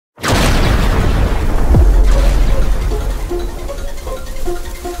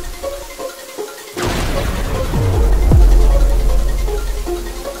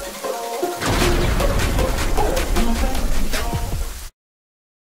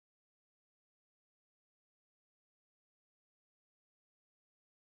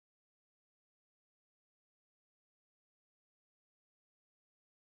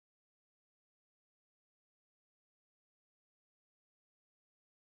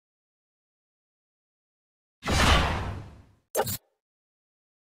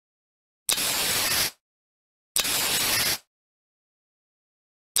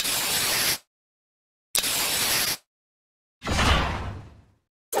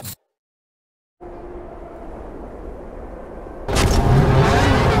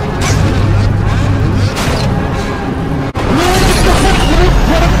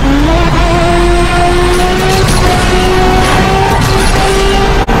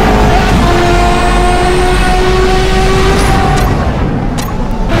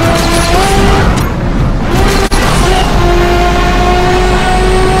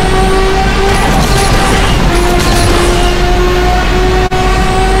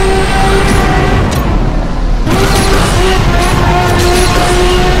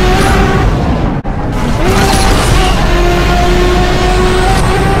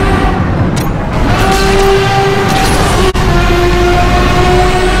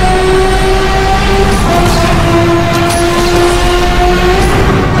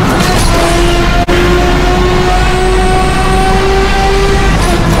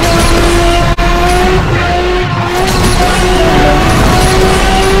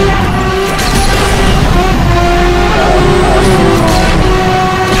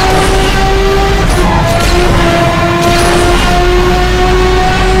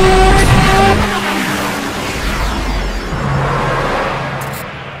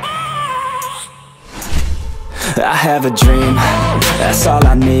I have a dream, that's all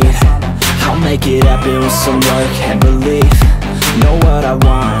I need. I'll make it happen with some work and belief. Know what I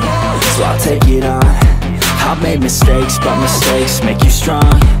want, so I'll take it on. I've made mistakes, but mistakes make you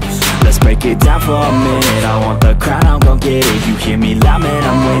strong. Let's break it down for a minute. I want the crown, I'm gon' get it. You hear me loud, man,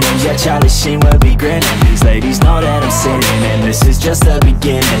 I'm winning. Yeah, Charlie Sheen will be grinning. These ladies know that I'm sinning, and this is just the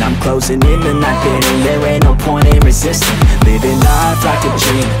beginning. I'm closing in the ninth inning. There ain't no point in resisting. Living life like a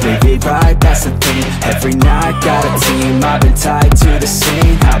dream, live it right, that's the thing. Every night, got a team, I've been tied to the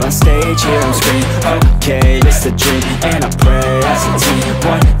scene. Out on stage, here I'm screaming, okay, it's a dream. And I pray as a team,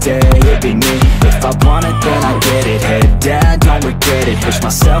 one day it'll be me. If I want it, then I get it. Head down, don't regret it. Push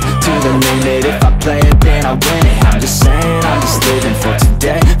myself to the limit. If I play it, then I win it. I'm just saying, I'm just living for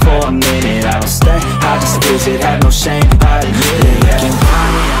today. For a minute, I don't stay, I just visit. Have no shame, I admit it. Looking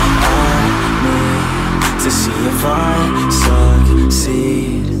right at me to see if I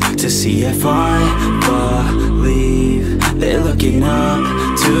succeed, to see if I believe. They're looking up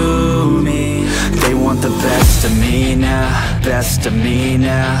to me. They want the best of me now, best of me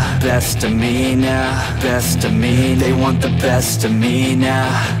now, best of me now, best of me. They want the best of me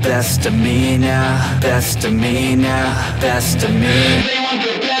now, best of me now, best of me now, best of me. They want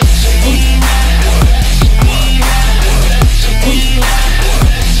the best of me now.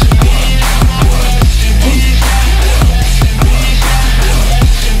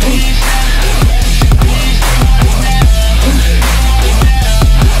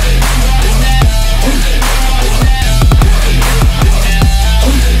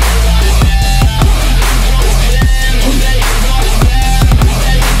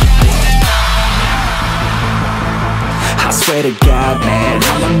 Swear to God, man,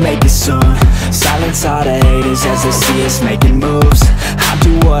 I'ma make it soon. Silence all the haters as they see us making moves. I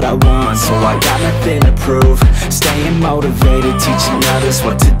do what I want, so I got nothing to prove. Staying motivated, teaching others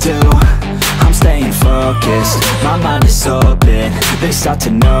what to do. I'm staying focused, my mind is open. They start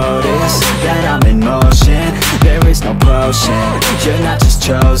to notice that I'm in motion. There is no potion, you're not just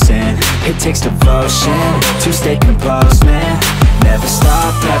chosen. It takes devotion to stay composed, man. Never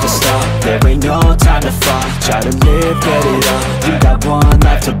stop, there ain't no time to fall. Try to live, get it all, you got one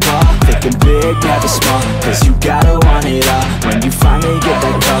life to ball. Thinking big, never small, cause you gotta want it all. When you finally get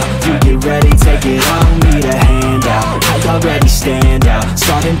that call, you get ready, take it all. Need a hand out, I already stand out.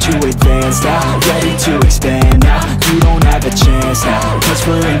 Starting to advance now, ready to expand now. You don't have a chance now, cause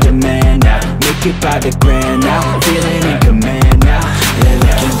we're in demand now. Make it by the grand now, feeling in command now. They're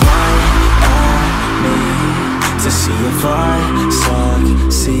looking right at me to see if I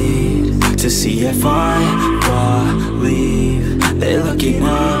succeed, to see if I believe. They're looking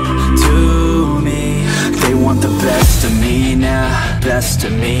up to me. They want the best of me now, best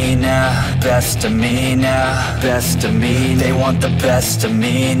of me now, best of me now, best of me. They want the best of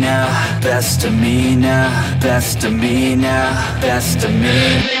me now, best of me now, best of me now, best of me.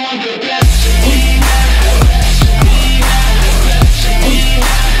 They want the best of me now.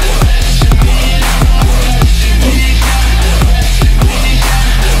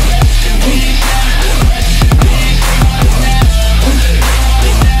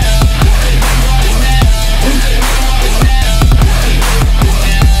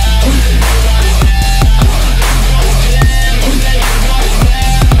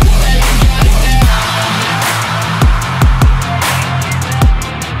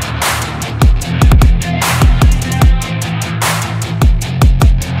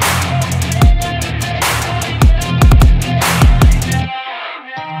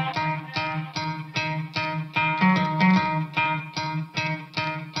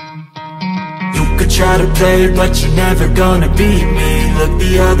 Try to play, but you're never gonna beat me. Look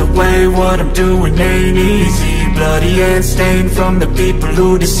the other way, what I'm doing ain't easy. Bloody hands stained from the people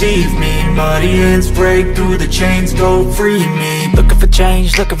who deceive me. Muddy hands break through the chains, go free me. Looking for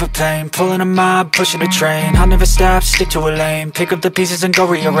change, looking for pain, pulling a mob, pushing a train. I'll never stop, stick to a lane, pick up the pieces and go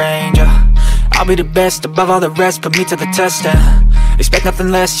rearrange. I'll be the best above all the rest, put me to the test and expect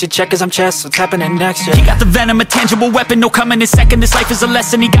nothing less, your check is I'm chess, what's happening next, yeah. He got the venom, a tangible weapon, no coming in second. This life is a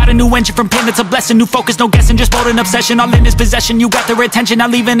lesson, he got a new engine from pain, it's a blessing. New focus, no guessing, just bold and obsession, all in his possession. You got their attention, I'll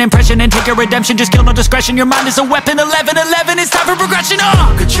leave an impression and take a redemption. Just kill, no discretion, your mind is a weapon. 11-11, it's time for progression,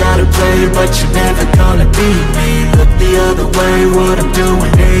 You could try to play, but you're never gonna beat me. Look the other way, what I'm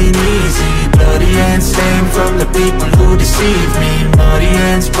doing ain't easy. Bloody hands stained from the people who deceive me. Muddy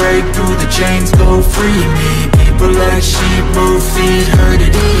hands break through the chains, go free me. People like sheep move feet, hurt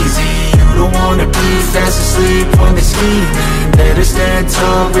it easy. You don't wanna be fast asleep when they're scheming. Better stand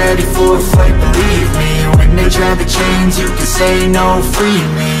tall, ready for a fight, believe me. When they drag the chains, you can say no, free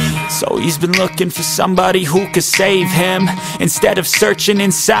me. So he's been looking for somebody who could save him, instead of searching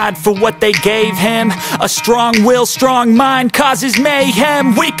inside for what they gave him. A strong will, strong mind causes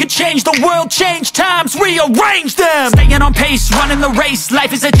mayhem. We could change the world, change times, rearrange them. Staying on pace, running the race.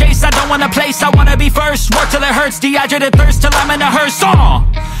 Life is a chase, I don't want a place, I wanna be first. Work till it hurts, dehydrated thirst till I'm in a hearse.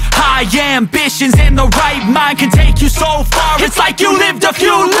 High ambitions and the right mind can take you so far. It's like you lived a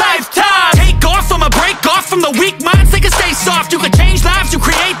few lifetimes. Take off from a break off from the weak minds, they can stay soft. You can change lives, you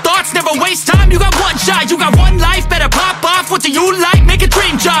create thoughts, never waste time. You got one shot, you got one life, better pop off. What do you like? Make a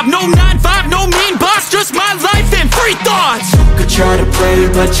dream job. No 9-5, no mean boss, just my life and free thoughts. You could try to play,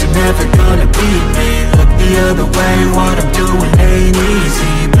 but you're never gonna beat me. Look the other way, what I'm doing ain't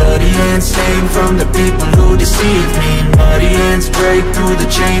easy. Bloody hands stained from the people who deceive me. Muddy hands break through the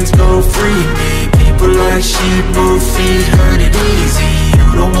chains, go free me. People like sheep move feet, hurt it easy.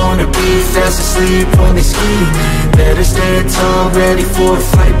 You don't wanna be fast asleep when they scheming. Better stand tall, ready for a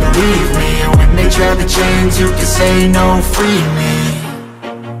fight, believe me. And when they try to change, you can say no, free me.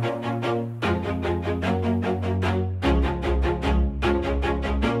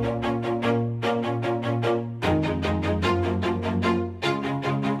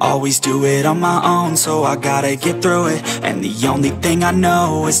 Always do it on my own, so I gotta get through it. And the only thing I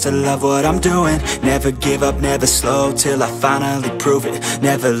know is to love what I'm doing. Never give up, never slow, till I finally prove it.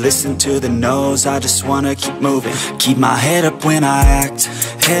 Never listen to the no's, I just wanna keep moving. Keep my head up when I act,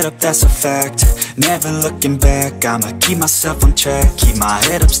 head up, that's a fact. Never looking back, I'ma keep myself on track. Keep my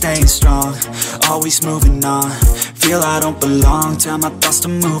head up, staying strong, always moving on. Feel I don't belong, tell my thoughts to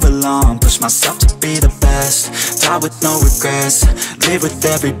move along. Push myself to be the best, die with no regrets. Live with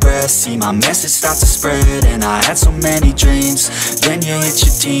every breath, see my message start to spread. And I had so many dreams, then you hit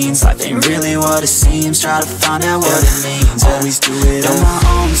your teens. Life ain't really what it seems, try to find out what it means. Always do it on my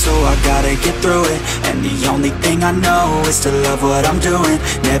own, so I gotta get through it. And the only thing I know is to love what I'm doing.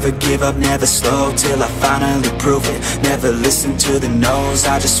 Never give up, never slow, till I finally prove it. Never listen to the no's,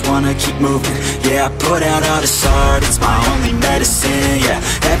 I just wanna keep moving. Yeah, I put out all this art, it's my only medicine. Yeah,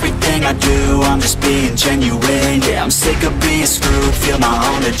 everything I do, I'm just being genuine. Yeah, I'm sick of being screwed, feel my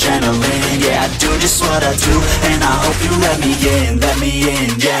own adrenaline. Yeah, I do just what I do, and I hope you let me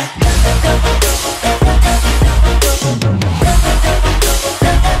in, yeah.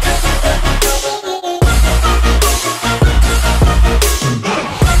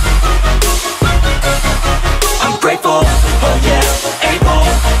 I'm grateful, oh yeah, able,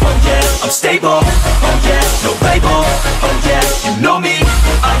 oh yeah, I'm stable, oh yeah, no label, oh yeah, you know me,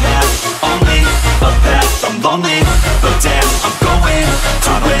 I have only a path, I'm lonely, but damn, I'm going to win.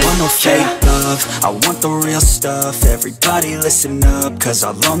 I don't want no fake love, I want the real stuff. Everybody listen up, cause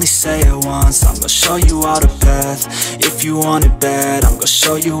I'll only say it once. I'm gonna show you all the path, if you want it bad. I'm gonna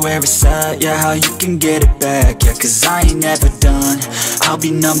show you where it's at, yeah, how you can get it back. Yeah, cause I ain't never done, I'll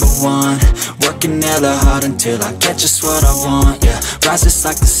be number one. Working hella hard until I get just what I want, yeah. Rises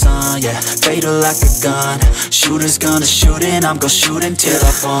like the sun, yeah, fatal like a gun. Shooter's gonna shoot and I'm gonna shoot until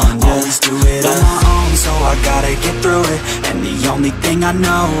I won, yeah. Always do it on my own, so I gotta get through it. And the only thing I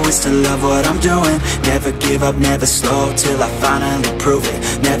know is to love what I'm doing. Never give up, never slow, till I finally prove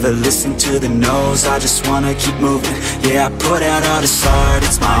it. Never listen to the no's, I just wanna keep moving. Yeah, I put out all this art,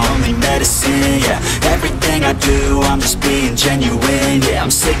 it's my only medicine. Yeah, everything I do, I'm just being genuine. Yeah,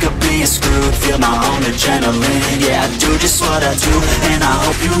 I'm sick of being screwed, feel my own adrenaline. Yeah, I do just what I do, and I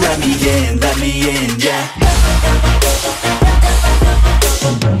hope you let me in, yeah.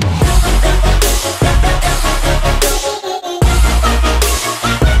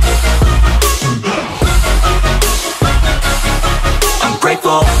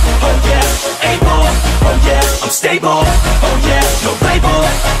 Grateful, oh yeah, able, oh yeah, I'm stable, oh yeah, no label,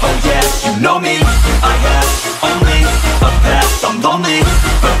 oh yeah, you know me, I have only a path, I'm lonely,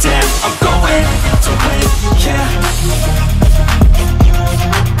 but damn, I'm going to win, yeah.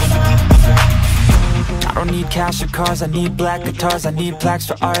 I don't need cash or cars, I need black guitars, I need plaques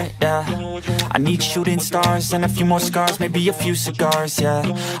for art, yeah. I need shooting stars and a few more scars, maybe a few cigars, yeah.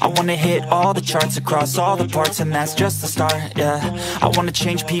 I wanna hit all the charts across all the parts, and that's just the start, yeah. I wanna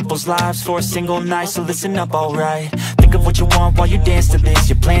change people's lives for a single night, so listen up, alright. Think of what you want while you dance to this.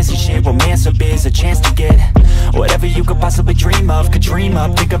 Your plans and shit, romance or biz, a chance to get whatever you could possibly dream of, could dream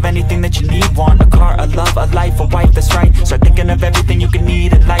up. Think of anything that you need, want a car, a love, a life, a wife, that's right. Start thinking of everything you can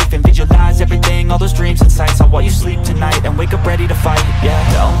need in life, and visualize everything, all those dreams and sights, on while you sleep tonight, and wake up ready to fight, yeah.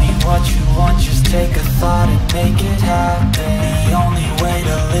 Tell me what you want, just take a thought and make it happen. The only way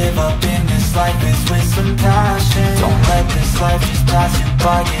to live up in this life is with some passion. Don't let this life just pass you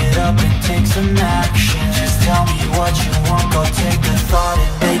by, get up and take some action. Just tell me what you want, go take a thought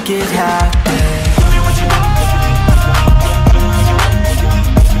and make it happen. Tell me what you want.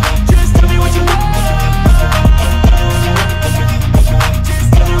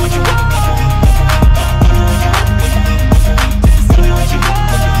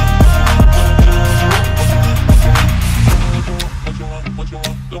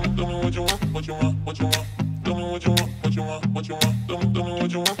 what you want. Tell me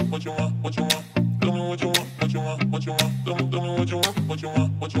what you want, what you want, what you want. Tell me what you want, what you want, what you want. Tell me what you want, what you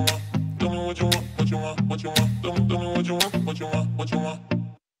want, what you want. Tell me what you want, what you want, what you want. Tell me what you want, what you want, what you want.